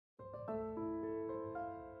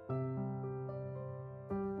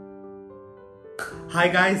Hi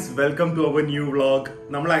guys, welcome to our new vlog.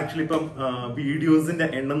 We actually videos in the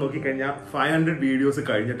end of 500 videos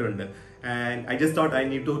and I just thought I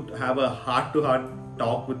need to have a heart-to-heart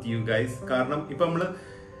talk with you guys. Because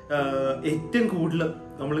ഏറ്റവും കൂടുതൽ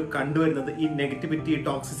നമ്മൾ കണ്ടുവരുന്നത് ഈ negativity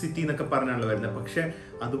toxicity എന്നൊക്കെ പറഞ്ഞാണല്ലോ വരുന്നത്. പക്ഷെ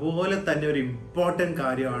അതുപോലെ തന്നെ ഒരു ഇമ്പോർട്ടൻറ്റ്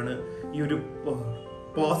കാര്യമാണ് ഈ ഒരു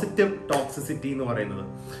പോസിറ്റീവ് ടോക്സിസിറ്റി എന്ന് പറയുന്നത്.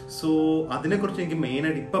 സോ അതിനെക്കുറിച്ച് എനിക്ക്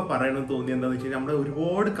മെയിനായിട്ട് ഇപ്പം പറയണമെന്ന് തോന്നിയത് എന്താണെന്ന് വെച്ച് കഴിഞ്ഞാൽ നമ്മുടെ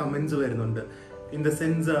ഒരുപാട് കമൻസ് വരുന്നുണ്ട്. ഇൻ ദ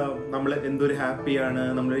സെൻസ് നമ്മൾ എന്തൊരു ഹാപ്പിയാണ്,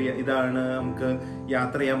 നമ്മൾ ഇതാണ്, നമുക്ക്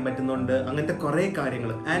യാത്ര ചെയ്യാൻ പറ്റുന്നുണ്ട്, അങ്ങനത്തെ കുറേ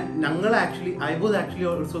കാര്യങ്ങൾ. And I was actually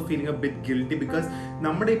also feeling A bit guilty because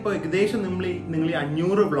നമ്മുടെ ഇപ്പോൾ ഏകദേശം നിങ്ങൾ ഈ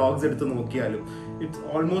 500 വ്ളോഗ്സ് എടുത്ത് നോക്കിയാലും ഇറ്റ്സ്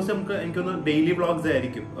ഓൾമോസ്റ്റ് എനിക്കൊന്ന് ഡെയിലി വ്ളോഗ്സ്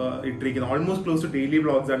ആയിരിക്കും ഇട്ടിരിക്കുന്നത്. Almost close to daily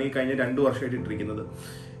vlogs ആണ് ഈ കഴിഞ്ഞ 2 വർഷമായിട്ട് ഇട്ടിരിക്കുന്നത്.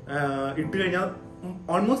 ഇട്ട് കഴിഞ്ഞാൽ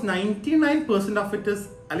ഓൾമോസ്റ്റ് 99% ഓഫ് ഇറ്റ് ഇസ്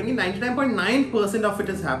അല്ലെങ്കിൽ 99.9% ഓഫ്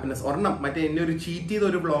ഇറ്റ് ഇസ് ഹാപ്പിനെസ്. ഒരെണ്ണം മറ്റേ എന്നെ ഒരു ചീറ്റ് ചെയ്ത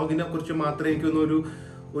ഒരു വ്ളോഗിനെ കുറിച്ച് മാത്രമേ എനിക്കൊന്ന്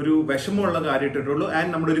ഒരു വിഷമമുള്ള കാര്യം ഇട്ടിട്ടുള്ളൂ. ആൻഡ്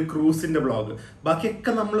നമ്മുടെ ഒരു ക്രൂസിന്റെ വ്ളോഗ്,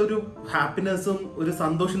 ബാക്കിയൊക്കെ നമ്മളൊരു ഹാപ്പിനെസ്സും ഒരു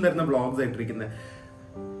സന്തോഷം തരുന്ന വ്ളോഗ്സ് ആയിട്ടിരിക്കുന്നത്.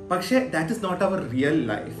 പക്ഷെ that is not our real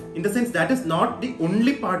life. In the sense that is not the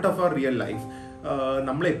only part of our real life.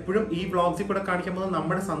 നമ്മളെപ്പോഴും ഈ വ്ളോഗ്സിൽ കൂടെ കാണിക്കുമ്പോൾ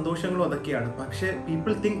നമ്മുടെ സന്തോഷങ്ങളും അതൊക്കെയാണ്. പക്ഷെ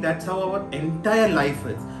people think that's how our entire life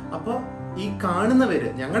is. അപ്പോൾ ഈ കാണുന്നവര്,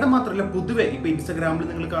 ഞങ്ങളുടെ മാത്രമല്ല പൊതുവെ ഇപ്പൊ ഇൻസ്റ്റാഗ്രാമിൽ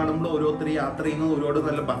നിങ്ങൾ കാണുമ്പോൾ ഓരോരുത്തർ യാത്ര ചെയ്യുന്നു, ഒരുപാട്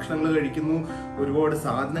നല്ല ഭക്ഷണങ്ങൾ കഴിക്കുന്നു, ഒരുപാട്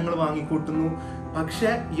സാധനങ്ങൾ വാങ്ങിക്കൂട്ടുന്നു. പക്ഷെ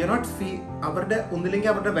അവരുടെ ഒന്നില്ലെങ്കിൽ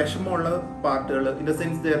അവരുടെ വിഷമമുള്ള പാർട്ടുകൾ, in the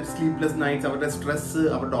sense there sleepless nights, അവരുടെ സ്ട്രെസ്,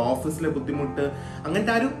 അവരുടെ ഓഫീസിലെ ബുദ്ധിമുട്ട്,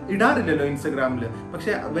 അങ്ങനത്തെ ആരും ഇടാറില്ലല്ലോ ഇൻസ്റ്റാഗ്രാമിൽ.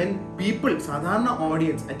 പക്ഷെ വെൻ പീപ്പിൾ, സാധാരണ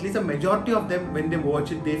audience, at least A majority of them when they watch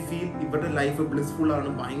it, they feel ഇവരുടെ ലൈഫ് ബ്ലിസ്ഫുൾ ആണ്,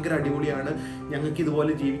 ഭയങ്കര അടിപൊളിയാണ്, ഞങ്ങൾക്ക്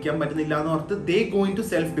ഇതുപോലെ ജീവിക്കാൻ പറ്റുന്നില്ല എന്ന് ഓർത്ത് ദേ ഗോയിങ് ടു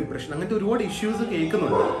സെൽഫ് ഡിപ്രഷൻ. അങ്ങനത്തെ ഒരുപാട് ഇഷ്യൂസ്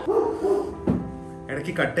കേൾക്കുന്നുണ്ട്.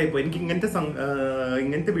 ഇടയ്ക്ക് കട്ടായിപ്പോ. എനിക്ക്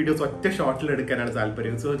ഇങ്ങനത്തെ വീഡിയോസ് ഒറ്റ ഷോർട്ടിൽ എടുക്കാനാണ്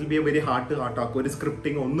താല്പര്യം. So it be A very heart talk. ഒരു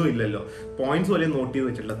സ്ക്രിപ്റ്റിംഗ് ഒന്നും ഇല്ലല്ലോ, പോയിന്റ്സ് പോലെ നോട്ട് ചെയ്ത്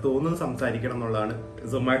വെച്ചിട്ടില്ല, തോന്നുന്നത് സംസാരിക്കണം എന്നുള്ളതാണ്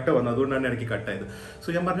സൊമാറ്റോ വന്നത്, അതുകൊണ്ടാണ് ഇടയ്ക്ക് കട്ടായത്. സോ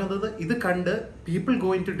ഞാൻ പറഞ്ഞത്, ഇത് കണ്ട് people go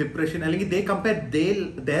in to depression, അല്ലെങ്കിൽ ദേ compare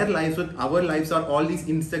their lives with our lives or all these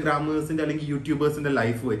ഇൻസ്റ്റാഗ്രാമേഴ്സിന്റെ അല്ലെങ്കിൽ യൂട്യൂബേഴ്സിന്റെ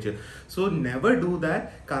ലൈഫ് വെച്ച്. So never do that.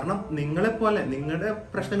 കാരണം നിങ്ങളെപ്പോലെ നിങ്ങളുടെ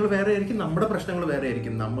പ്രശ്നങ്ങൾ വേറെ ആയിരിക്കും, നമ്മുടെ പ്രശ്നങ്ങൾ വേറെ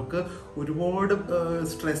ആയിരിക്കും. നമുക്ക് ഒരുപാട്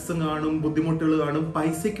സ്ട്രെസ്സും കാണും, ബുദ്ധിമുട്ടുകൾ കാണും,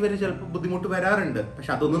 പൈസയ്ക്ക് വരെ ചിലപ്പോൾ ബുദ്ധിമുട്ട് വരാറുണ്ട്.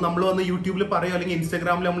 പക്ഷെ അതൊന്നും നമ്മൾ വന്ന് യൂട്യൂബിൽ പറയോ അല്ലെങ്കിൽ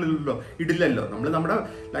ഇൻസ്റ്റാഗ്രാമിൽ നമ്മൾ ഇടില്ലല്ലോ. നമ്മൾ നമ്മുടെ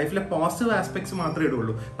ലൈഫിലെ പോസിറ്റീവ് ആസ്പെക്ട്സ് മാത്രമേ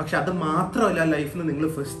ഇടുള്ളൂ. പക്ഷെ അത് മാത്രമല്ല ലൈഫിൽ നിങ്ങൾ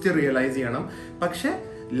ഫസ്റ്റ് റിയലൈസ് ചെയ്യണം. പക്ഷെ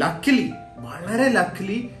ലക്കിലി, വളരെ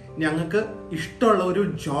ലക്കിലി ഞങ്ങൾക്ക് ഇഷ്ടമുള്ള ഒരു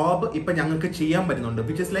ജോബ് ഇപ്പൊ ഞങ്ങൾക്ക് ചെയ്യാൻ പറ്റുന്നുണ്ട്,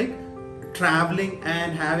 which is like traveling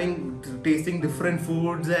and tasting different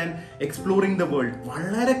foods and exploring the world.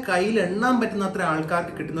 വളരെ കയ്യിൽ എണ്ണാൻ പറ്റുന്ന അത്ര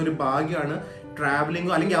ആൾക്കാർക്ക് കിട്ടുന്ന ഒരു ഭാഗ്യമാണ്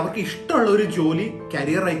ട്രാവലിംഗോ അല്ലെങ്കിൽ അവർക്ക് ഇഷ്ടമുള്ള ഒരു ജോലി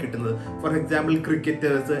കരിയറായി കിട്ടുന്നത്. ഫോർ എക്സാമ്പിൾ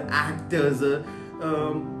ക്രിക്കറ്റേഴ്സ്, ആക്ടേഴ്സ്,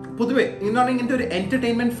 പൊതുവെ ഇങ്ങനത്തെ ഒരു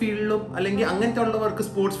എന്റർടൈൻമെന്റ് ഫീൽഡിലും അല്ലെങ്കിൽ അങ്ങനത്തെ ഉള്ളവർക്ക്,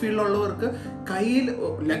 സ്പോർട്സ് ഫീൽഡിലുള്ളവർക്ക് കയ്യിൽ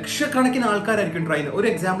ലക്ഷക്കണക്കിന് ആൾക്കാരായിരിക്കും ട്രൈ ചെയ്യുന്നത്. ഒരു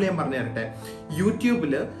എക്സാമ്പിൾ ഞാൻ പറഞ്ഞു തരട്ടെ.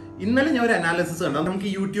 യൂട്യൂബില് ഇന്നലെ ഞാൻ ഒരു അനാലിസിസ് കണ്ടു. നമുക്ക്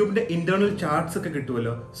യൂട്യൂബിന്റെ ഇന്റേണൽ ചാർട്ട്സ് ഒക്കെ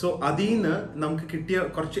കിട്ടുമല്ലോ. സോ അതിൽ നിന്ന് നമുക്ക് കിട്ടിയ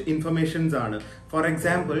കുറച്ച് ഇൻഫർമേഷൻസ് ആണ്. ഫോർ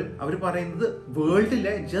എക്സാമ്പിൾ അവർ പറയുന്നത്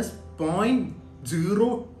വേൾഡിലെ ജസ്റ്റ്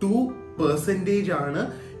 0.02% ആണ്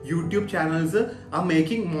YouTube channels are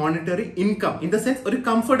making monetary income. In the sense ഒരു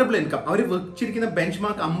കംഫർട്ടബിൾ ഇൻകം. അവർ വെച്ചിരിക്കുന്ന ബെഞ്ച്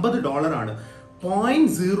മാർക്ക് $50 ആണ്.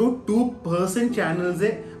 0.02% ചാനൽസ്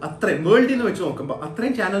അത്രയും വേൾഡിൽ നിന്ന് വെച്ച് നോക്കുമ്പോൾ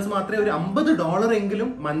അത്രയും ചാനൽസ് മാത്രമേ ഒരു $50 എങ്കിലും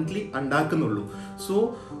മന്ത്ലി ഉണ്ടാക്കുന്നുള്ളൂ. സോ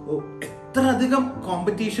എത്ര അധികം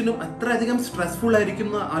കോമ്പറ്റീഷനും എത്ര അധികം സ്ട്രെസ്ഫുൾ ആയിരിക്കും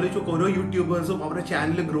എന്ന് ആലോചിച്ച് നോക്കും. ഓരോ യൂട്യൂബേഴ്സും അവരുടെ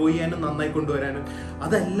ചാനൽ ഗ്രോ ചെയ്യാനും നന്നായി കൊണ്ടുവരാനും.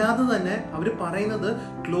 അതല്ലാതെ തന്നെ അവർ പറയുന്നത്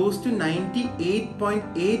close to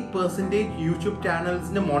 98.8% YouTube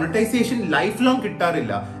ചാനൽസിന്റെ monetisation life long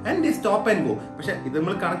കിട്ടാറില്ല. And they stop and go. പക്ഷെ ഇത്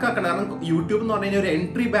നമ്മൾ കണക്കാക്കണം. കാരണം യൂട്യൂബ് എന്ന് പറഞ്ഞു കഴിഞ്ഞാൽ ഒരു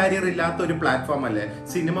എൻട്രി ബാരിയർ ഇല്ലാത്ത ഒരു പ്ലാറ്റ്ഫോം അല്ലേ.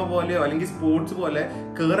 സിനിമ പോലെയോ അല്ലെങ്കിൽ സ്പോർട്സ് പോലെ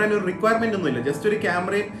കയറാൻ ഒരു റിക്വയർമെന്റ് ഒന്നും ഇല്ല. ജസ്റ്റ് ഒരു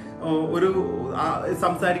ക്യാമറയും ഒരു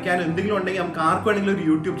സംസാരിക്കാനും എന്തെങ്കിലും ഉണ്ടെങ്കിൽ നമുക്ക് ആർക്ക് വേണമെങ്കിലും ഒരു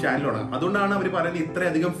യൂട്യൂബ് ചാനൽ തുടങ്ങാം. അതുകൊണ്ടാണ് അവർ പറയുന്നത്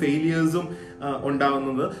ഇത്രയധികം ഫെയിലിയേഴ്സും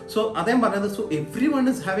ഉണ്ടാവുന്നത്. സോ അതേ പറഞ്ഞത്, so every one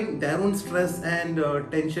is having their own stress and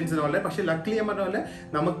tensions പോലെ. പക്ഷെ ലക്കിലി ഞാൻ പറഞ്ഞ പോലെ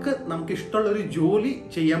നമുക്ക് ഇഷ്ടമുള്ള ഒരു ജോലി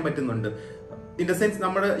ചെയ്യാൻ പറ്റുന്നുണ്ട്. ഇൻ ദ സെൻസ്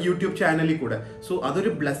നമ്മുടെ യൂട്യൂബ് ചാനലിൽ കൂടെ. സോ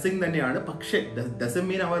അതൊരു ബ്ലെസ്സിങ് തന്നെയാണ്. പക്ഷെ doesn't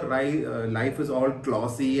mean our life is all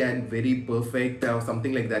ക്ലോസി and very perfect or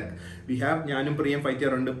something like that. We have, ഞാനും പ്രിയയും ഫൈറ്റ്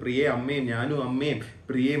ചെയ്യാറുണ്ട്. പ്രിയെ അമ്മയും, ഞാനും അമ്മയും,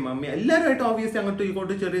 പ്രിയയും അമ്മയും എല്ലാവരുമായിട്ട് ഓബിയസ്ലി അങ്ങോട്ടും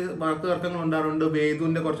ഇങ്ങോട്ടും ചെറിയ വാക്ക് തർക്കങ്ങൾ ഉണ്ടാവാറുണ്ട്.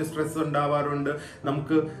 വേദുവിന്റെ കുറച്ച് സ്ട്രെസ് ഉണ്ടാവാറുണ്ട്.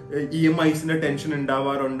 നമുക്ക് EMIസിന്റെ ടെൻഷൻ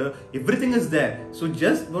ഉണ്ടാവാറുണ്ട്. Everything is there. So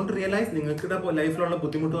just want realise നിങ്ങളുടെ ലൈഫിലുള്ള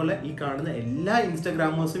ബുദ്ധിമുട്ടുകളെ ഈ കാണുന്ന എല്ലാ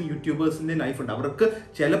ഇൻസ്റ്റാഗ്രാമേഴ്സും യൂട്യൂബേഴ്സിന്റെ ലൈഫ് ഉണ്ട്. അവർക്ക്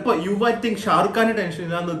ചിലപ്പോൾ you might think Shahrukh Khan tension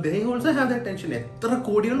ഇല്ലാന്ന്, they also have that tension. എത്ര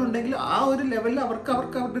കോടികളുണ്ടെങ്കിലും ആ ഒരു ലെവലിൽ അവർക്ക്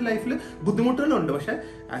അവരുടെ ലൈഫിൽ ബുദ്ധിമുട്ടുകളുണ്ട്. പക്ഷെ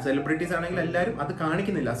സെലിബ്രിറ്റീസ് ആണെങ്കിൽ എല്ലാവരും അത്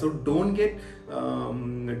കാണിക്കുന്നില്ല. So don't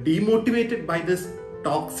get demotivated by this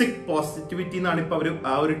toxic positivity എന്നാണ് ഇപ്പൊ അവർ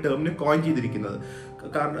ആ ഒരു ടേമിന് കോയിൻ ചെയ്തിരിക്കുന്നത്.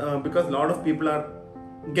 കാരണം because lot of people are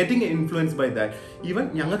getting influence by that. Even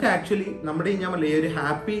ഞങ്ങൾക്ക് ആക്ച്വലി നമ്മുടെ ഞാൻ പറഞ്ഞില്ലേ ഒരു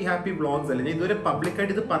ഹാപ്പി വ്ളോഗ്സ് അല്ലേ, ഞാൻ ഇതുവരെ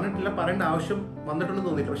പബ്ലിക്കായിട്ട് ഇത് പറഞ്ഞിട്ടില്ല, പറയേണ്ട ആവശ്യം വന്നിട്ടുണ്ടെന്ന്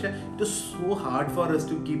തോന്നിയിട്ടില്ല. പക്ഷെ it is so hard for us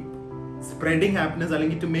to keep spreading happiness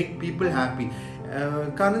അല്ലെങ്കിൽ ടു മേക്ക് പീപ്പിൾ ഹാപ്പി.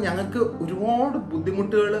 കാരണം ഞങ്ങൾക്ക് ഒരുപാട്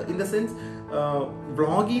ബുദ്ധിമുട്ടുകൾ ഇൻ ദ സെൻസ്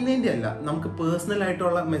വ്ളോഗ് ചെയ്യുന്നതിൻ്റെ അല്ല, നമുക്ക് പേഴ്സണൽ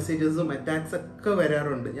ആയിട്ടുള്ള മെസ്സേജസും അറ്റാക്സ് ഒക്കെ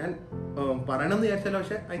വരാറുണ്ട്. ഞാൻ പറയണമെന്ന് വിചാരിച്ചാലോ,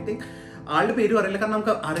 പക്ഷെ ഐ തിങ്ക് ആളുടെ പേര് പറയില്ല, കാരണം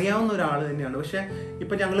നമുക്ക് അറിയാവുന്ന ഒരാൾ തന്നെയാണ്. പക്ഷെ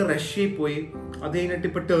ഇപ്പം ഞങ്ങൾ റഷ്യയിൽ പോയി, അത് കഴിഞ്ഞിട്ട്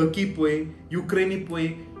ഇപ്പം ടർക്കിയിൽ പോയി, യുക്രൈനിൽ പോയി,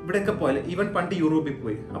 ഇവിടെയൊക്കെ പോലെ, ഈവൻ പണ്ട് യൂറോപ്പിൽ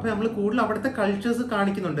പോയി. അപ്പോൾ നമ്മൾ കൂടുതൽ അവിടുത്തെ കൾച്ചേഴ്സ്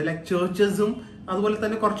കാണിക്കുന്നുണ്ട്, ലൈക്ക് ചേർച്ചസും അതുപോലെ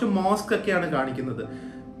തന്നെ കുറച്ച് മോസ്ക് ഒക്കെയാണ് കാണിക്കുന്നത്.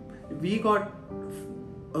 വി ഗോട്ട്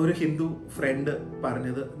ഒരു ഹിന്ദു ഫ്രണ്ട്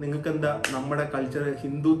പറഞ്ഞത്, നിങ്ങൾക്ക് എന്താ നമ്മുടെ കൾച്ചർ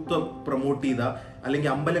ഹിന്ദുത്വം പ്രൊമോട്ട് ചെയ്താ അല്ലെങ്കിൽ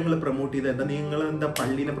അമ്പലങ്ങൾ പ്രൊമോട്ട് ചെയ്താൽ എന്താ, നിങ്ങൾ എന്താ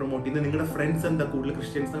പള്ളീനെ പ്രൊമോട്ട് ചെയ്ത്, നിങ്ങളുടെ ഫ്രണ്ട്സ് എന്താ കൂടുതൽ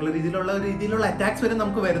ക്രിസ്ത്യൻസ് എന്നുള്ള രീതിയിലുള്ള അറ്റാക്സ് വരെ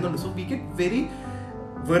നമുക്ക് വരുന്നുണ്ട്. സോ വി ഗെറ്റ്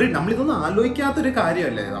വെരി നമ്മളിതൊന്നും ആലോചിക്കാത്തൊരു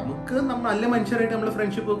കാര്യമല്ലേ. നമുക്ക് നല്ല മനുഷ്യരായിട്ട് നമ്മൾ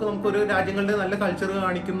ഫ്രണ്ട്ഷിപ്പ് ഒക്കെ നമുക്ക് ഒരു രാജ്യങ്ങളുടെ നല്ല culture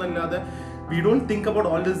കാണിക്കുന്നല്ലാതെ we don't think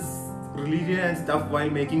about all this religion and stuff while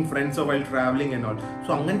making friends or while traveling and all. So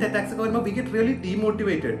അങ്ങനത്തെ അറ്റാക്സ് ഒക്കെ വരുമ്പോൾ we get really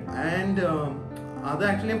demotivated. And അത്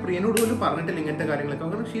ആക്ച്വലി ഞാൻ പ്രിയനോട് പോലും പറഞ്ഞിട്ടില്ല ഇങ്ങനത്തെ കാര്യങ്ങളൊക്കെ,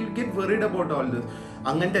 കാരണം she will get worried about all this.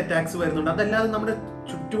 അങ്ങനത്തെ അറ്റാക്സ് വരുന്നുണ്ട്. അതല്ലാതെ നമ്മുടെ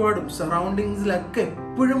ചുറ്റുപാടും സറൗണ്ടിങ്സിലൊക്കെ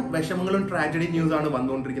എപ്പോഴും വിഷമങ്ങളും ട്രാജഡി ന്യൂസ് ആണ്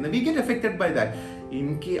വന്നുകൊണ്ടിരിക്കുന്നത്. We get affected by that.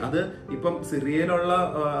 എനിക്ക് അത് ഇപ്പം സിറിയയിലുള്ള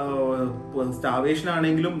സ്റ്റാവേഷൻ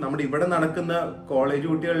ആണെങ്കിലും, നമ്മുടെ ഇവിടെ നടക്കുന്ന കോളേജ്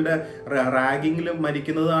കുട്ടികളുടെ റാഗിങ്ങിലും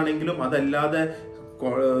മരിക്കുന്നതാണെങ്കിലും, അതല്ലാതെ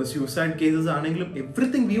സ്യൂസൈഡ് കേസസ് ആണെങ്കിലും,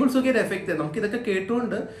 everything we also get affected. നമുക്ക് ഇതൊക്കെ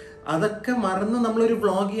കേട്ടുകൊണ്ട് അതൊക്കെ മറന്ന് നമ്മളൊരു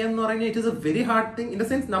വ്ളോഗ് ചെയ്യാന്ന് പറഞ്ഞാൽ it is A very hard thing in the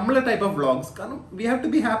sense നമ്മളെ ടൈപ്പ് ഓഫ് വ്ളോഗ്സ്. കാരണം we have to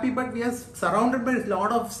be happy but we R surrounded by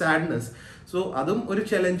lot of sadness. So അതും ഒരു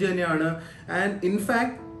ചലഞ്ച് തന്നെയാണ്. ആൻഡ്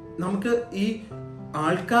ഇൻഫാക്ട് നമുക്ക് ഈ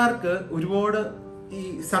ആൾക്കാർക്ക് ഒരുപാട് ഈ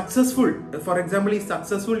സക്സസ്ഫുൾ, ഫോർ എക്സാമ്പിൾ ഈ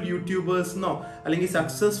സക്സസ്ഫുൾ യൂട്യൂബേഴ്സിനോ അല്ലെങ്കിൽ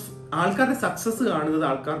ആൾക്കാരുടെ സക്സസ് കാണുന്നത്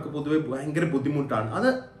ആൾക്കാർക്ക് പൊതുവെ ഭയങ്കര ബുദ്ധിമുട്ടാണ്. അത്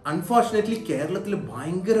അൺഫോർച്ചുനേറ്റ്ലി കേരളത്തിൽ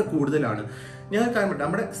ഭയങ്കര കൂടുതലാണ്. ഞാൻ കാരണം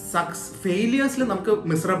നമ്മുടെ ഫെയിലിയേഴ്സിൽ നമുക്ക്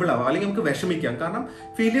മിസറബിൾ ആവാം അല്ലെങ്കിൽ നമുക്ക് വിഷമിക്കാം. കാരണം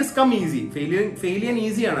ഫെയിലിയേഴ്സ് കം ഈസി, ഫെയിലിയൻ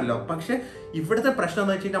ഈസി ആണല്ലോ. പക്ഷെ ഇവിടുത്തെ പ്രശ്നം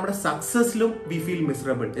എന്ന് വെച്ചാൽ നമ്മുടെ സക്സസിലും വി ഫീൽ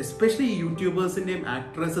മിസറബിൾ. എസ്പെഷ്യലി യൂട്യൂബേഴ്സിന്റെയും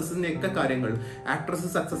ആക്ട്രസസിന്റെയും ഒക്കെ കാര്യങ്ങൾ.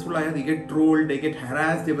 ആക്ട്രസസ് സക്സസ്ഫുൾ ആയാൽ they get trolled, they get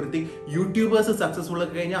harassed, everything. YouTubers successful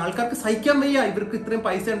ഒക്കെ കഴിഞ്ഞാൽ ആൾക്കാർക്ക് സഹിക്കാൻ വയ്യ, ഇവർക്ക് ഇത്രയും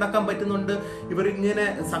പൈസ ഉണ്ടാക്കാൻ പറ്റുന്നുണ്ട്, ഇവർ ഇങ്ങനെ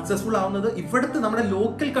സക്സസ്ഫുൾ ആവുന്നത്. ഇവിടുത്തെ നമ്മുടെ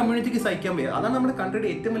ലോക്കൽ കമ്മ്യൂണിറ്റിക്ക് സഹിക്കാൻ വയ്യ. അതാണ് നമ്മുടെ കൺട്രിയുടെ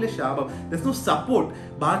ഏറ്റവും വലിയ ശാപം. ദെയർസ് നോ സപ്പോർട്ട്.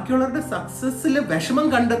 ബാക്കിയുള്ളവരുടെ സക്സസ്സിൽ വിഷമം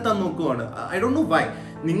കണ്ടെത്താൻ നോക്കുവാണ്. I don't know Y.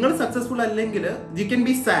 നിങ്ങൾ സക്സസ്ഫുൾ അല്ലെങ്കിൽ you can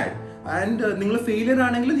be sad, and നിങ്ങൾ ഫെയിലിയർ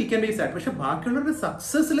ആണെങ്കിലും യു ക്യാൻ ബി സാഡ്. പക്ഷെ ബാക്കിയുള്ളവരുടെ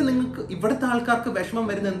സക്സസ്സിൽ നിങ്ങൾക്ക് ഇവിടുത്തെ ആൾക്കാർക്ക് വിഷമം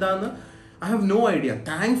വരുന്നത് എന്താണെന്ന് I have no idea.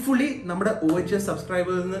 Thankfully നമ്മുടെ OHS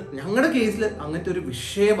സബ്സ്ക്രൈബേഴ്സിന് ഞങ്ങളുടെ കേസിൽ അങ്ങനത്തെ ഒരു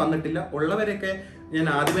വിഷയം വന്നിട്ടില്ല. ഉള്ളവരൊക്കെ ഞാൻ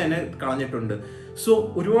ആദ്യമേ തന്നെ കളഞ്ഞിട്ടുണ്ട്. സോ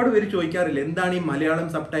ഒരുപാട് പേര് ചോദിക്കാറില്ല എന്താണ് ഈ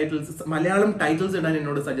മലയാളം ടൈറ്റിൽസ് ഇടാൻ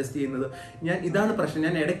എന്നോട് സജസ്റ്റ് ചെയ്യുന്നത്. ഇതാണ് പ്രശ്നം.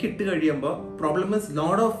 ഞാൻ ഇടയ്ക്ക് ഇട്ട് കഴിയുമ്പോൾ പ്രോബ്ലം ഇസ്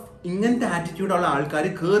ലോട്ട് ഓഫ് ഇങ്ങനത്തെ ആറ്റിറ്റ്യൂഡുള്ള ആൾക്കാർ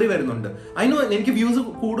കയറി വരുന്നുണ്ട്. അതിന് എനിക്ക് വ്യൂസ്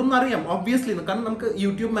കൂടും എന്നറിയാം ഓബ്വിയസ്ലി, കാരണം നമുക്ക്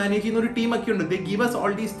യൂട്യൂബ് മാനേജ് ചെയ്യുന്ന ഒരു ടീമൊക്കെ ഉണ്ട്. They give us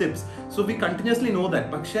all these tips, so we continuously know that.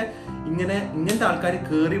 പക്ഷെ ഇങ്ങനത്തെ ആൾക്കാർ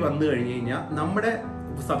കയറി വന്നു കഴിഞ്ഞു കഴിഞ്ഞാൽ നമ്മുടെ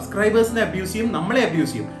സബ്സ്ക്രൈബേഴ്സിനെ അബ്യൂസ് ചെയ്യും, നമ്മളെ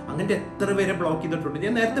അബ്യൂസ് ചെയ്യും. അങ്ങനത്തെ എത്ര പേരെ ബ്ലോക്ക് ചെയ്തിട്ടുണ്ട്.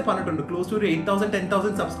 ഞാൻ നേരത്തെ പറഞ്ഞിട്ടുണ്ട്, ക്ലോസ് ടു ഒരു 8,000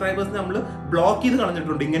 10,000 സബ്സ്ക്രൈബേഴ്സിനെ നമ്മൾ ബ്ലോക്ക് ചെയ്ത്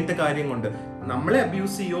കളഞ്ഞിട്ടുണ്ട് ഇങ്ങനത്തെ കാര്യം കൊണ്ട്. നമ്മളെ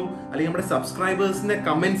അബ്യൂസ് ചെയ്യോ അല്ലെങ്കിൽ നമ്മുടെ സബ്സ്ക്രൈബേഴ്സിന്റെ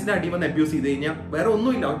കമന്റ്സിന്റെ അടി വന്ന് അബ്യൂസ് ചെയ്ത് കഴിഞ്ഞാൽ വേറെ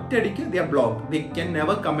ഒന്നുമില്ല, ഒറ്റയടിക്ക് they are block. They can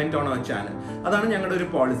never comment on our channel. അതാണ് ഞങ്ങളുടെ ഒരു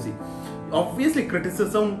പോളിസി. ഒബ്വിയസ്ലി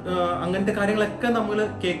ക്രിറ്റിസിസം അങ്ങനത്തെ കാര്യങ്ങളൊക്കെ നമ്മൾ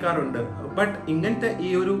കേൾക്കാറുണ്ട്. ബട്ട് ഇങ്ങനത്തെ ഈ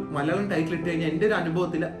ഒരു മലയാളം ടൈറ്റിൽ ഇട്ട് കഴിഞ്ഞാൽ എൻ്റെ ഒരു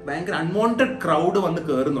അനുഭവത്തിൽ ഭയങ്കര അൺവാണ്ടഡ് ക്രൗഡ് വന്ന്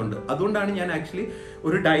കയറുന്നുണ്ട്. അതുകൊണ്ടാണ് ഞാൻ ആക്ച്വലി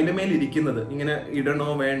ഒരു ഡൈലമയിൽ ഇരിക്കുന്നത്, ഇങ്ങനെ ഇടണോ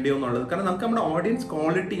വേണ്ടയോ എന്നുള്ളത്. കാരണം നമുക്ക് നമ്മുടെ ഓഡിയൻസ്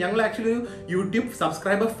ക്വാളിറ്റി, ഞങ്ങൾ ആക്ച്വലി ഒരു യൂട്യൂബ്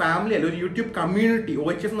സബ്സ്ക്രൈബർ ഫാമിലി അല്ല, ഒരു യൂട്യൂബ് കമ്മ്യൂണിറ്റി,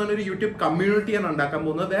 OHS എന്ന് പറഞ്ഞൊരു യൂട്യൂബ് കമ്മ്യൂണിറ്റിയാണ് ഉണ്ടാക്കാൻ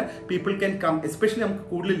പോകുന്നത്. പീപ്പിൾ ക്യാൻ കം, എസ്പെഷ്യലി നമുക്ക്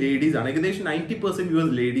കൂടുതൽ ലേഡീസ് ആണ്, ഏകദേശം 90%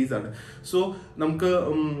 വ്യൂവേഴ്സ് ലേഡീസ് ആണ്. സോ നമുക്ക്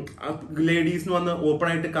ലേഡീസിന് വന്ന് ഓപ്പൺ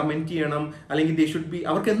ആയിട്ട് കമന്റ് ചെയ്യണം, അല്ലെങ്കിൽ ദേ ഷുഡ് ബി,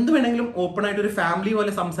 അവർക്ക് എന്ത് വേണമെങ്കിലും ഓപ്പൺ ആയിട്ട് ഒരു ഫാമിലി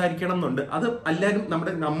പോലെ സംസാരിക്കണം എന്നുണ്ട്. അത് എല്ലാവരും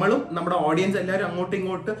നമ്മളും നമ്മുടെ ഓഡിയൻസ് എല്ലാവരും അങ്ങോട്ടും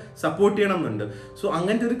ഇങ്ങോട്ട് സപ്പോർട്ട് ചെയ്യണം എന്നുണ്ട്. സോ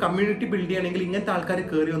അങ്ങനത്തെ ഒരു കമ്മ്യൂണിറ്റി ബിൽഡ് ചെയ്യണമെങ്കിൽ ഇങ്ങനത്തെ ആൾക്കാർ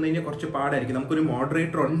കയറി വന്നു കഴിഞ്ഞാൽ കുറച്ച് പാടായിരിക്കും. നമുക്കൊരു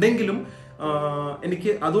മോഡറേറ്റർ ഉണ്ടെങ്കിലും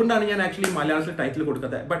എനിക്ക് അതുകൊണ്ടാണ് ഞാൻ ആക്ച്വലി മലയാളത്തിൽ ടൈറ്റിൽ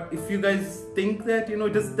കൊടുക്കാത്തത്. But if you guys think that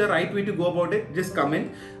it is the right way to go about it, just comment.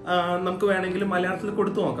 നമുക്ക് വേണമെങ്കിൽ മലയാളത്തിൽ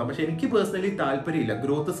കൊടുത്തു നോക്കാം. പക്ഷെ എനിക്ക് പേഴ്സണലി താല്പര്യമില്ല.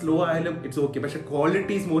 ഗ്രോത്ത് സ്ലോ ആയാലും ഇറ്റ്സ് ഓക്കെ, പക്ഷെ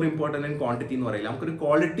quality is more important and quantity എന്ന് പറയില്ല. നമുക്കൊരു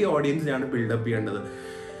ക്വാളിറ്റി ഓഡിയൻസിനാണ് ബിൽഡപ്പ് ചെയ്യേണ്ടത്.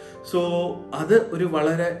 സോ അത് ഒരു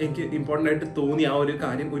വളരെ എനിക്ക് ഇമ്പോർട്ടൻ്റ് ആയിട്ട് തോന്നി ആ ഒരു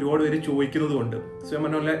കാര്യം ഒരുപാട് പേര് ചോദിക്കുന്നതുകൊണ്ട്. സോ ഞാൻ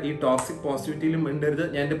പറഞ്ഞ ഈ ടോക്സിക് പോസിറ്റിവിറ്റിയിലും മിണ്ടരുത്.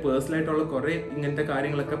 ഞാൻ എൻ്റെ പേഴ്സണൽ ആയിട്ടുള്ള കുറേ ഇങ്ങനത്തെ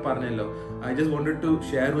കാര്യങ്ങളൊക്കെ പറഞ്ഞല്ലോ. I just wanted to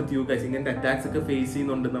share with you guys. ഇങ്ങനത്തെ അറ്റാക്സ് ഒക്കെ ഫേസ്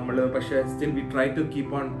ചെയ്യുന്നുണ്ട് നമ്മൾ, പക്ഷേ still we try to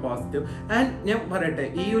keep on positive. And ഞാൻ പറയട്ടെ,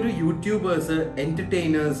 ഈ ഒരു യൂട്യൂബേഴ്സ്,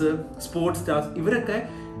 എന്റർടൈനേഴ്സ്, സ്പോർട്സ് സ്റ്റാർസ്, ഇവരൊക്കെ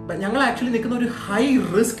ഞങ്ങൾ ആക്ച്വലി നിൽക്കുന്ന ഒരു ഹൈ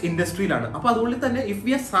റിസ്ക് ഇൻഡസ്ട്രിയിലാണ്. അപ്പൊ അതുകൊണ്ട് തന്നെ if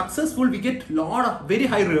we R successful we get lot of very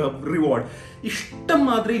high reward. ഇഷ്ടം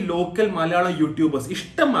മാതിരി ലോക്കൽ മലയാളം യൂട്യൂബേഴ്സ്,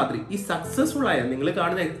 ഇഷ്ടം മാതിരി ഈ സക്സസ്ഫുൾ ആയ നിങ്ങൾ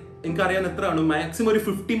കാണുന്ന, എനിക്കറിയാവുന്ന എത്രയാണ്, മാക്സിമം ഒരു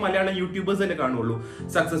 50 മലയാളം യൂട്യൂബേഴ്സ് തന്നെ കാണുള്ളൂ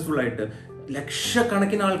സക്സസ്ഫുൾ ആയിട്ട്.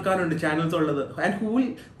 ലക്ഷക്കണക്കിന് ആൾക്കാരുണ്ട് ചാനൽസ് ഉള്ളത്, and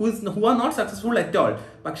who are not successful at all.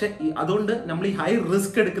 പക്ഷെ അതുകൊണ്ട് നമ്മൾ ഈ ഹൈ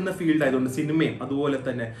റിസ്ക് എടുക്കുന്ന ഫീൽഡ് ആയതുകൊണ്ട് സിനിമയും അതുപോലെ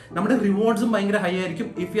തന്നെ നമ്മുടെ റിവാർഡ്സും ഭയങ്കര ഹൈ ആയിരിക്കും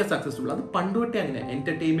ഇഫ് യു ആർ സക്സസ്ഫുൾ. അത് പണ്ടുതൊട്ടേ അങ്ങനെ.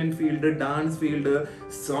 Entertainment field, dance field,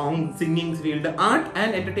 song singing field, art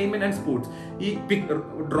and entertainment and sports, ഈ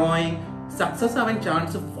ഡ്രോയിങ്, സക്സസ് ആവാൻ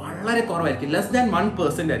ചാൻസ് വളരെ കുറവായിരിക്കും, ലെസ് ദാൻ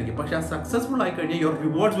 1% ആയിരിക്കും. പക്ഷെ ആ സക്സസ്ഫുൾ ആയി കഴിഞ്ഞാൽ your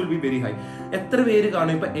rewards will be very high. എത്ര പേര്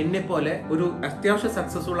കാണും ഇപ്പൊ എന്നെ പോലെ ഒരു അത്യാവശ്യം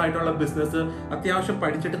സക്സസ്ഫുൾ ആയിട്ടുള്ള ബിസിനസ്, അത്യാവശ്യം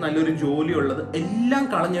പഠിച്ചിട്ട് നല്ലൊരു ജോലി ഉള്ളത് എല്ലാം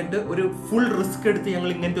കളഞ്ഞിട്ട് ഒരു ഫുൾ റിസ്ക് എടുത്ത് ഞങ്ങൾ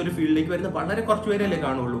ഇങ്ങനത്തെ ഒരു ഫീൽഡിലേക്ക് വരുന്ന വളരെ കുറച്ച് പേരല്ലേ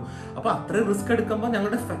കാണുള്ളൂ. അപ്പൊ അത്ര റിസ്ക് എടുക്കുമ്പോൾ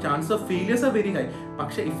ഞങ്ങളുടെ chance of failures are very high.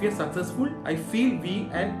 പക്ഷെ if you are successful, I feel we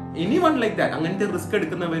and any one like that, അങ്ങനത്തെ risk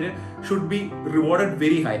എടുക്കുന്നവര് should be rewarded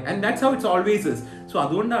very high. And that's how it's always is. So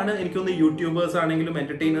അതുകൊണ്ടാണ് എനിക്കൊന്ന് YouTubers ആണെങ്കിലും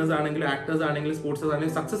entertainers ആണെങ്കിലും actors ആണെങ്കിലും സ്പോർട്സേഴ്സ്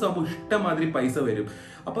ആണെങ്കിലും success ആകുമ്പോൾ ഇഷ്ടമാതിരി പൈസ വരും.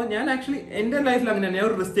 അപ്പോൾ ഞാൻ ആക്ച്വലി എൻ്റെ ലൈഫിൽ അങ്ങനെയാണ്. ഞാൻ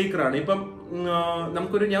ഒരു റിസ്ക് ടേക്കറാണ്. ഇപ്പം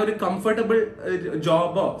ഞാൻ ഒരു കംഫർട്ടബിൾ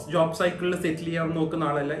ജോബ് സൈക്കിളിൽ സെറ്റിൽ ചെയ്യാൻ നോക്കുന്ന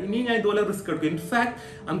ആളല്ല. ഇനി ഞാൻ ഇതുപോലെ റിസ്ക് എടുക്കും. In fact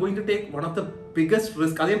I am going to take one of the biggest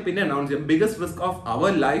risk, അത് ഞാൻ പിന്നെ അനൗൺസ് ചെയ്യാം, biggest risk of our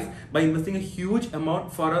life by investing a huge amount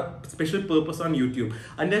for a special purpose on YouTube.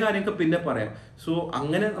 അതിന്റെ കാര്യമൊക്കെ പിന്നെ പറയാം. സോ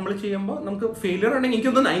അങ്ങനെ നമ്മൾ ചെയ്യുമ്പോൾ നമുക്ക് ഫെയിലിയർ ആണെങ്കിൽ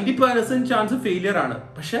എനിക്കൊന്ന് 90% ചാൻസ് ഫെയിലിയർ ആണ്.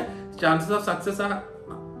 പക്ഷെ chances of success R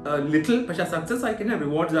little, പക്ഷെ സക്സസ് ആയി കഴിഞ്ഞാൽ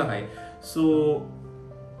റിവാർഡ്സ് ആർ ഹൈ. സോ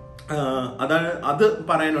അതാണ് അത്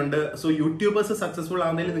പറയാനുണ്ട്. സോ യൂട്യൂബേഴ്സ് സക്സസ്ഫുൾ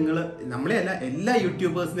ആവുന്നതിൽ നിങ്ങൾ നമ്മളെ അല്ല എല്ലാ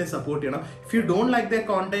യൂട്യൂബേഴ്സിനെ സപ്പോർട്ട് ചെയ്യണം. If you don't like the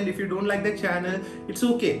content, if you don't like the channel, it's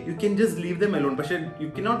okay, you can just leave dum alone. പക്ഷെ യു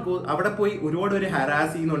കനോട്ട് ഗോ അവിടെ പോയി ഒരുപാട് പേര്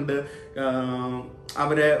ഹരാസ് ചെയ്യുന്നുണ്ട്,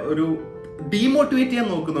 അവരെ ഒരു ഡീമോട്ടിവേറ്റ് ചെയ്യാൻ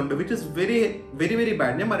നോക്കുന്നുണ്ട്, which is very very very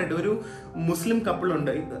bad. ഞാൻ പറയട്ടെ, ഒരു മുസ്ലിം കപ്പിൾ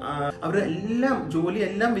ഉണ്ട്, അവരെല്ലാം ജോലി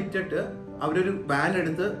എല്ലാം വിറ്റിട്ട് അവരൊരു വാൻ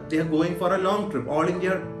എടുത്ത് they are going for A long trip, all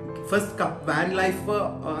India first van life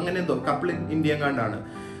അങ്ങനെ എന്തോ കപ്പിൾ ഇന്ത്യ കണ്ടാണ്.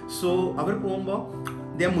 സോ അവർ പോകുമ്പോൾ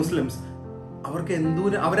ദേ ആർ മുസ്ലിംസ്, അവർക്ക്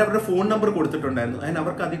അവരവരുടെ ഫോൺ നമ്പർ കൊടുത്തിട്ടുണ്ടായിരുന്നു. അതിന്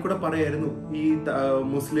അവർക്ക് അതിൽ കൂടെ പറയായിരുന്നു ഈ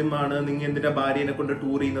മുസ്ലിം ആണ്, നിങ്ങൾ എന്തിന്റെ ഭാര്യനെ കൊണ്ട്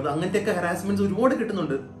ടൂർ ചെയ്യുന്നത്, അങ്ങനത്തെയൊക്കെ ഹറാസ്മെന്റ്സ് ഒരുപാട്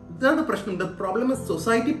കിട്ടുന്നുണ്ട്. ഇതാണ് പ്രശ്നം. The problem is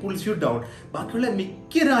society pulls you down. ബാക്കിയുള്ള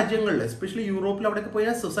മിക്ക രാജ്യങ്ങളിൽ, എസ്പെഷ്യലി യൂറോപ്പിൽ അവിടെയൊക്കെ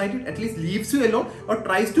പോയാൽ society at least leaves U alone or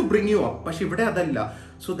tries to bring you up. പക്ഷെ ഇവിടെ അതല്ല.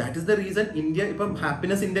 So that is the reason India ഇപ്പം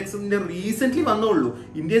happiness ഇൻഡെക്സിന്റെ recent വന്നുള്ളൂ.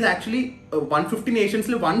 India is actually 150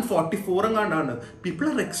 നേഷൻസിൽ 144 എങ്ങാണ്ടാണ്. People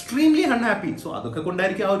are extremely unhappy. So അതൊക്കെ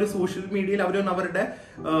കൊണ്ടായിരിക്കും ആ ഒരു സോഷ്യൽ മീഡിയയിൽ അവരുടെ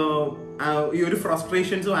ഈ ഒരു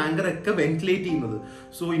ഫ്രസ്ട്രേഷൻസും ആങ്കർ ഒക്കെ വെന്റിലേറ്റ് ചെയ്യുന്നത്.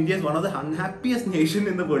 So India is one of the unhappiest nation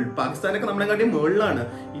in the world. പാകിസ്ഥാനൊക്കെ നമ്മളെക്കാട്ടിയും മുകളിലാണ്.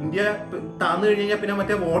 ഇന്ത്യ താന്നു കഴിഞ്ഞാൽ പിന്നെ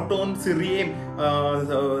മറ്റേ വോട്ടോൺ, സിറിയയും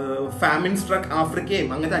ഫാമിൻ സ്ട്രക്ക്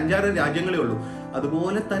ആഫ്രിക്കയും അങ്ങനത്തെ 5-6 രാജ്യങ്ങളേ ഉള്ളൂ.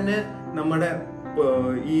 അതുപോലെ തന്നെ നമ്മുടെ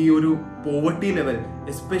ഈ ഒരു പോവർട്ടി ലെവൽ,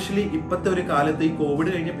 എസ്പെഷ്യലി ഇപ്പോഴത്തെ ഒരു കാലത്ത് ഈ കോവിഡ്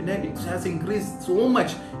കഴിഞ്ഞ പിന്നെ it has increase so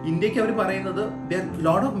much. ഇന്ത്യക്ക് അവർ പറയുന്നത്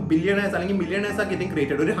ലോട്ട് ഓഫ് ബില്യണേഴ്സ് അല്ലെങ്കിൽ മില്യണേഴ്സ് ആർ ഗെറ്റിംഗ്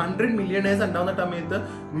ക്രിയേറ്റഡ്. ഒരു 100 മില്യണേഴ്സ് ഉണ്ടാവുന്ന സമയത്ത്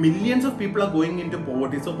millions of people are going in to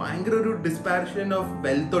poverty. So ഭയങ്കര ഒരു ഡിസ്പാരിഷൻ ഓഫ്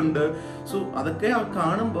വെൽത്ത് ഉണ്ട്. സോ അതൊക്കെ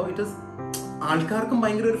കാണുമ്പോൾ ഇറ്റ് ഇസ് ആൾക്കാർക്കും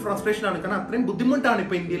ഭയങ്കര ഒരു ഫ്രസ്ട്രേഷൻ ആണ്. കാരണം അത്രയും ബുദ്ധിമുട്ടാണ്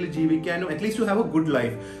ഇപ്പൊ ഇന്ത്യയിൽ ജീവിക്കാനും, at least two have A good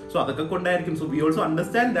life. So അതൊക്കെ കൊണ്ടായിരിക്കും. So we also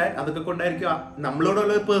understand that. അതൊക്കെ കൊണ്ടായിരിക്കും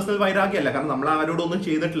നമ്മളോടുള്ള പേഴ്സണൽ വൈരാഗ്യമല്ല, കാരണം നമ്മൾ അവരോടൊന്നും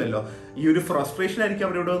ചെയ്തിട്ടില്ലല്ലോ. ഈ ഒരു ഫ്രസ്ട്രേഷൻ ആയിരിക്കും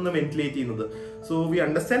അവരോട് ഒന്ന് വെന്റിലേറ്റ് ചെയ്യുന്നത്. So we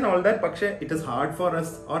understand all that. പക്ഷേ it is hard for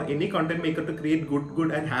us or any content maker to create good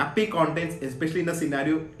and happy contents, especially in a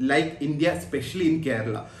scenario like India, especially in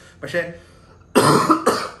Kerala. പക്ഷേ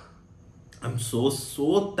I'm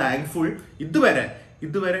so thankful ഇതുവരെ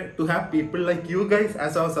to have people like you guys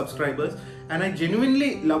as our subscribers, and I genuinely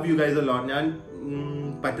love you guys a lot. ഞാൻ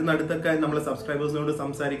പറ്റുന്നിടത്തൊക്കെ നമ്മളെ സബ്സ്ക്രൈബേഴ്സിനോട്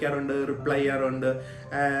സംസാരിക്കാറുണ്ട്, reply ചെയ്യാറുണ്ട്.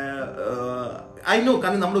 I know,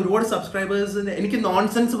 കാരണം നമ്മൾ ഒരുപാട് സബ്സ്ക്രൈബേഴ്സിന് എനിക്ക്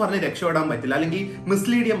നോൺസെൻസ് പറഞ്ഞ് രക്ഷപ്പെടാൻ പറ്റില്ല, അല്ലെങ്കിൽ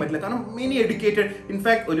മിസ്ലീഡ് ചെയ്യാൻ പറ്റില്ല. കാരണം മെനി എഡ്യൂക്കേറ്റഡ്.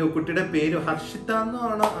 ഇൻഫാക്ട് ഒരു കുട്ടിയുടെ പേര് ഹർഷിത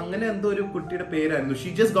എന്നാണോ അങ്ങനെ എന്തോ ഒരു കുട്ടിയുടെ പേരായിരുന്നു.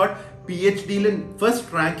 She just got PhD in first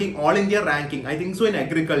ranking, all India ranking, I think so, in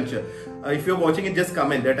agriculture. If you're watching it, just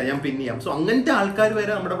comment കേട്ടോ, ഞാൻ പിൻ ചെയ്യാം. സോ അങ്ങനത്തെ ആൾക്കാർ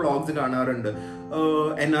വരെ നമ്മുടെ വ്ളോഗ്സ് കാണാറുണ്ട്.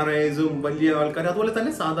 NRIസും വലിയ ആൾക്കാർ, അതുപോലെ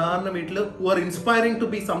തന്നെ സാധാരണ വീട്ടിൽ who are inspiring to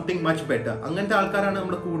be something much better, അങ്ങനത്തെ ആൾക്കാരാണ്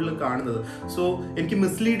നമ്മൾ കൂടുതൽ കാണുന്നത്. സോ എനിക്ക്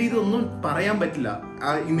മിസ്ലീഡ് ചെയ്തൊന്നും പറയാൻ പറ്റില്ല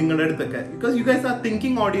നിങ്ങളുടെ അടുത്തൊക്കെ, because you guys are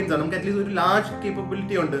thinking audience ആണ്. നമുക്ക് അറ്റ്ലീസ്റ്റ് ഒരു ലാർജ്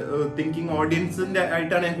കേപ്പബിലിറ്റി ഉണ്ട് തിങ്കിങ് ഓഡിയൻസിന്റെ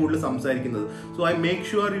ആയിട്ടാണ് ഞാൻ കൂടുതൽ സംസാരിക്കുന്നത്. So I make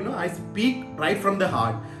sure I speak right from the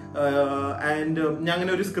heart. And ഞാൻ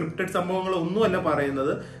അങ്ങനെ ഒരു സ്ക്രിപ്റ്റഡ് സംഭവങ്ങളൊന്നുമല്ല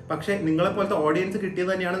പറയുന്നത്. പക്ഷെ നിങ്ങളെപ്പോലത്തെ ഓഡിയൻസ് കിട്ടിയത്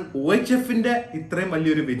തന്നെയാണ് OHFന്റെ ഇത്രയും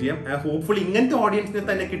വലിയൊരു വിജയം. ഹോപ്പ്ഫുള്ളി ഇങ്ങനത്തെ ഓഡിയൻസിനെ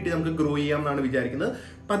തന്നെ കിട്ടി നമുക്ക് ഗ്രോ ചെയ്യാം എന്നാണ് വിചാരിക്കുന്നത്.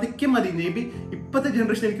 പതുക്കെ മതി. മേ ബി ഇപ്പോഴത്തെ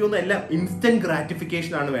ജനറേഷൻ എനിക്ക് തോന്നുന്നു എല്ലാം ഇൻസ്റ്റന്റ്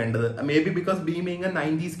ഗ്രാറ്റിഫിക്കേഷൻ ആണ് വേണ്ടത്. May be because being A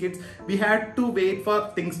 90s kids we had to wait for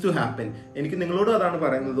things to happen. എനിക്ക് നിങ്ങളോടും അതാണ്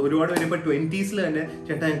പറയുന്നത്. ഒരുപാട് പേര് ഇപ്പോൾ 20s തന്നെ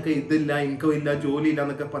ചേട്ടാ എനിക്ക് ഇതില്ല, ഇൻകം ഇല്ല, ജോലി ഇല്ല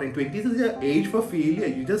എന്നൊക്കെ പറയും. 20s is age for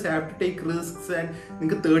failure. You just have to take risks. And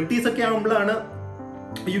നിങ്ങൾക്ക് 30s ഒക്കെ ആകുമ്പോഴാണ്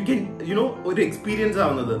യു ക്യാൻ ഒരു എക്സ്പീരിയൻസ്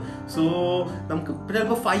ആവുന്നത്. സോ നമുക്ക്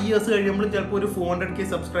ചിലപ്പോൾ 5 years കഴിയുമ്പോഴും ചിലപ്പോൾ ഒരു 400K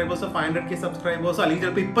സബ്സ്ക്രൈബേഴ്സോ 500K സബ്സ്ക്രൈബേഴ്സോ അല്ലെങ്കിൽ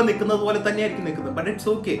ചിലപ്പോൾ ഇപ്പം നിൽക്കുന്നത് പോലെ തന്നെ ആയിരിക്കും നിൽക്കുന്നത്. But it's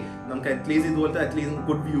okay. നമുക്ക് അറ്റ്ലീസ്റ്റ് ഇതുപോലത്തെ അറ്റ്ലീസ്റ്റ്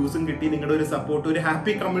ഗുഡ് വ്യൂസും കിട്ടി, നിങ്ങളുടെ ഒരു സപ്പോർട്ട്, ഒരു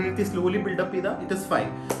ഹാപ്പി കമ്മ്യൂണിറ്റി സ്ലോലി ബിൽഡപ്പ് ചെയ്താൽ ഇറ്റ് ഇസ് ഫൈൻ.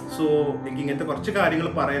 സോ എനിക്ക് ഇങ്ങനത്തെ കുറച്ച് കാര്യങ്ങൾ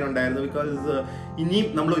പറയാനുണ്ടായിരുന്നു. ബിക്കോസ് ഇനിയും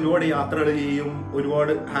നമ്മൾ ഒരുപാട് യാത്രകൾ ചെയ്യും,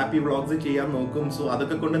 ഒരുപാട് ഹാപ്പി വ്ളോഗ്സ് ചെയ്യാൻ നോക്കും. സോ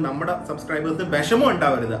അതൊക്കെ കൊണ്ട് നമ്മുടെ സബ്സ്ക്രൈബേഴ്സിന് വിഷമം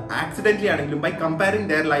ഉണ്ടാവരുത്, ആക്സിഡന്റലി ആണെങ്കിലും, by comparing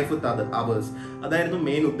their life with hours. അതായിരുന്നു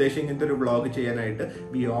മെയിൻ ഉദ്ദേശം ഇങ്ങനത്തെ ഒരു വ്ളോഗ് ചെയ്യാനായിട്ട്.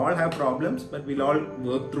 We all have problems but will all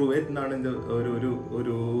work through it എന്നാണ് എൻ്റെ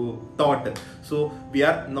ഒരു thought. So we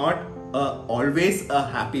are not always a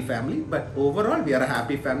happy family, but overall we are a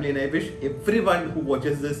happy family, and I wish everyone who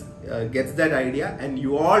watches this gets that idea and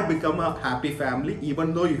you all become a happy family even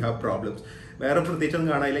though you have problems. വേറെ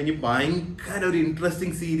പ്രത്യേകിച്ചൊന്നും കാണാനില്ല. ഇനി ഭയങ്കര ഒരു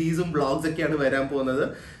interesting സീരീസും vlogs ഒക്കെയാണ് വരാൻ പോകുന്നത്.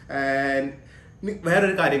 ആൻഡ്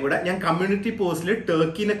വേറൊരു കാര്യം കൂടെ, ഞാൻ കമ്മ്യൂണിറ്റി പോസ്റ്റിൽ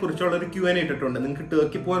ടർക്കിനെ കുറിച്ചുള്ള ഒരു Q&A ഇട്ടിട്ടുണ്ട്. നിങ്ങൾക്ക്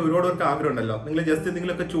ടർക്കി പോകാൻ ഒരുപാട് ആഗ്രഹം ഉണ്ടല്ലോ. നിങ്ങൾ ജസ്റ്റ്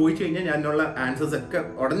എന്തെങ്കിലുമൊക്കെ ചോദിച്ചു കഴിഞ്ഞാൽ ഞാനുള്ള ആൻസേഴ്സ് ഒക്കെ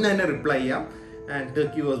ഉടനെ തന്നെ റിപ്ലൈ ചെയ്യാം. And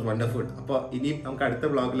Turkey was wonderful. അപ്പോൾ ഇനിയും നമുക്ക് അടുത്ത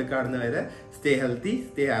വ്ളോഗിൽ കാണുന്നവരെ stay healthy,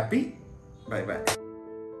 stay happy. Bye bye.